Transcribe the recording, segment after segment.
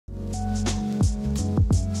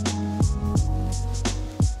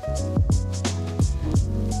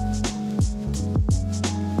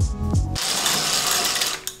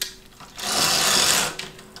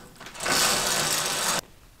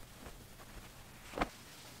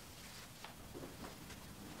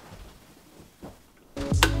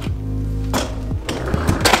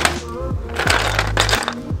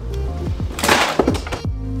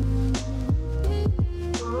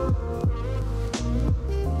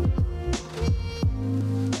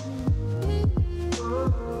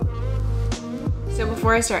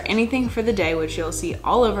before I start anything for the day, which you'll see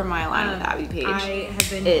all over my Align with Abby page, I have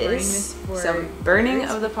been burning this for some burning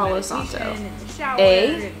of the Palo Santo.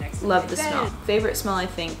 Love the smell. Favorite smell I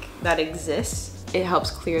think that exists. It helps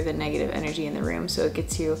clear the negative energy in the room, so it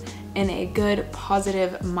gets you in a good,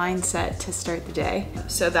 positive mindset to start the day.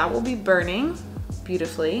 So that will be burning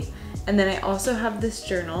beautifully. And then I also have this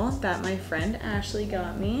journal that my friend Ashley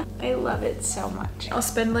got me. I love it so much. I'll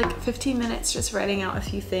spend like 15 minutes just writing out a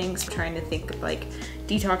few things, trying to think of like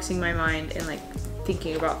detoxing my mind and like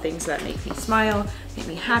thinking about things that make me smile, make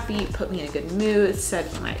me happy, put me in a good mood,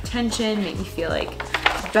 set my attention, make me feel like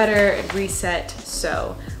better and reset.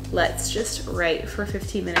 So let's just write for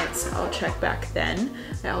 15 minutes. I'll check back then.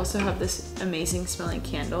 I also have this amazing smelling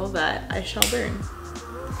candle that I shall burn.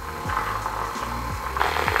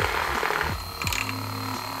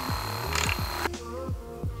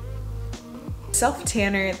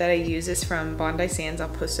 Self-tanner that I use is from Bondi Sands. I'll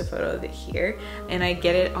post a photo of it here. And I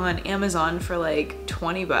get it on Amazon for like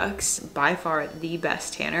 20 bucks. By far the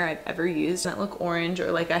best tanner I've ever used. Doesn't look orange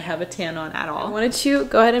or like I have a tan on at all. I wanted to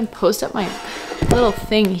go ahead and post up my little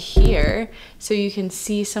thing here so you can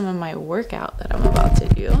see some of my workout that I'm about to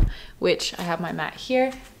do, which I have my mat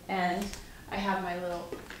here and I have my little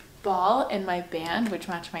ball and my band, which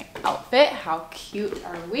match my outfit. How cute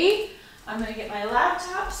are we? I'm gonna get my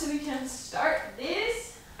laptop so we can start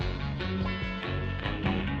this.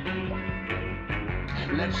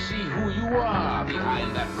 Let's see who you are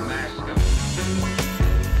behind that mask.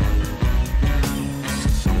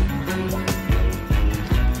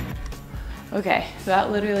 Okay,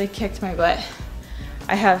 that literally kicked my butt.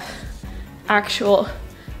 I have actual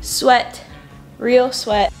sweat, real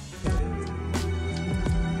sweat.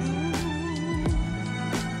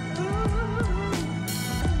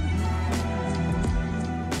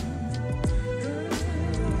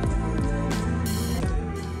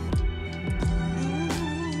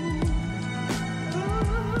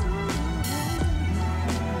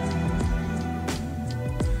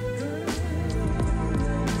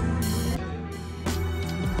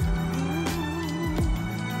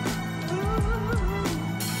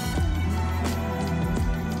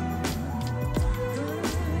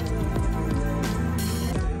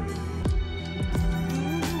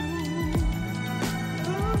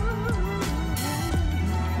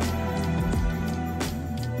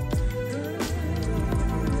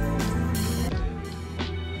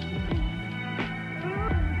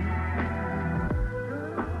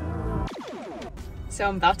 So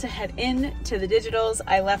I'm about to head in to the digitals.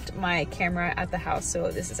 I left my camera at the house, so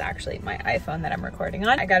this is actually my iPhone that I'm recording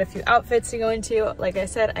on. I got a few outfits to go into. Like I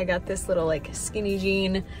said, I got this little like skinny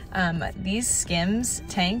jean. These Skims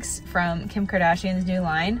tanks from Kim Kardashian's new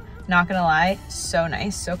line. Not gonna lie, so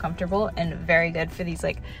nice, so comfortable, and very good for these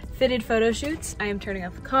like fitted photo shoots. I am turning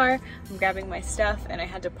off the car, I'm grabbing my stuff, and I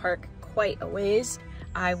had to park quite a ways.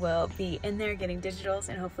 I will be in there getting digitals,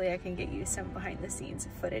 and hopefully I can get you some behind the scenes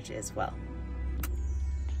footage as well.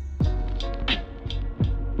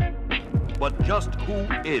 But just who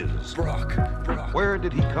is Brock? Where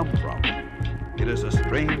did he come from? It is a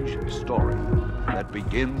strange story that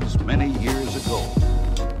begins many years ago.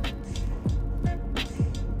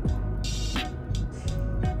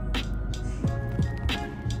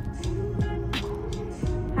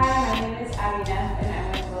 Hi, my name is Abina, and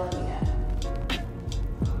I'm with Wilhelmina.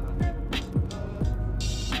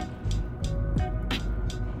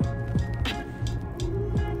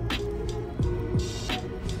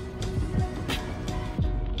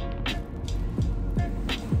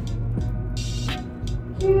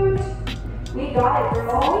 Cute. We got it,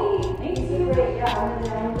 girl. Thank you.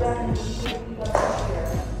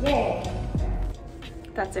 Yay.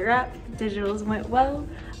 That's a wrap. Digitals went well.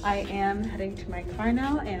 I am heading to my car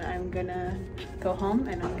now, and I'm gonna go home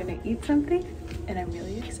and I'm gonna eat something, and I'm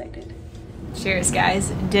really excited. Cheers,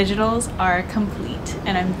 guys. Digitals are complete,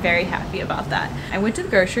 and I'm very happy about that. I went to the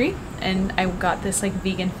grocery and I got this like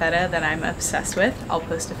vegan feta that I'm obsessed with. I'll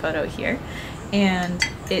post a photo here, and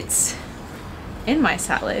it's in my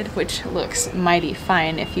salad, which looks mighty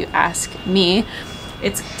fine if you ask me.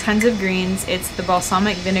 It's tons of greens. It's the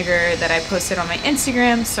balsamic vinegar that I posted on my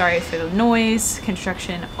Instagram. Sorry for the noise,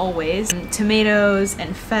 construction always. Tomatoes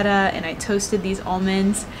and feta, and I toasted these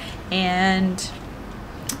almonds. And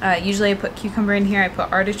usually I put cucumber in here. I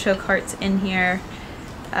put artichoke hearts in here.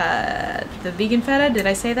 The vegan feta, did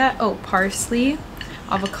I say that? Oh, parsley,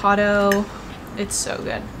 avocado. It's so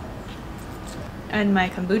good. And my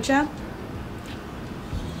kombucha.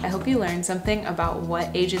 I hope you learned something about what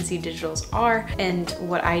agency digitals are and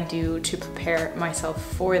what I do to prepare myself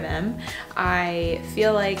for them. I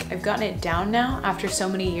feel like I've gotten it down now after so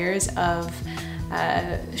many years of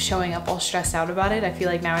showing up all stressed out about it. I feel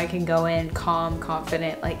like now I can go in calm,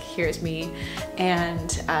 confident, like here's me.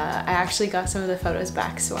 And I actually got some of the photos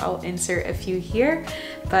back, so I'll insert a few here.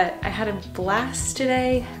 But I had a blast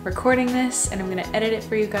today recording this, and I'm gonna edit it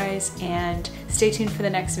for you guys, and stay tuned for the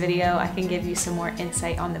next video. I can give you some more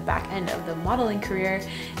insight on the back end of the modeling career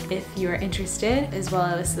if you're interested, as well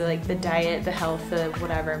as like the diet, the health, the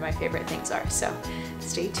whatever my favorite things are. So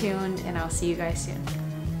stay tuned, and I'll see you guys soon.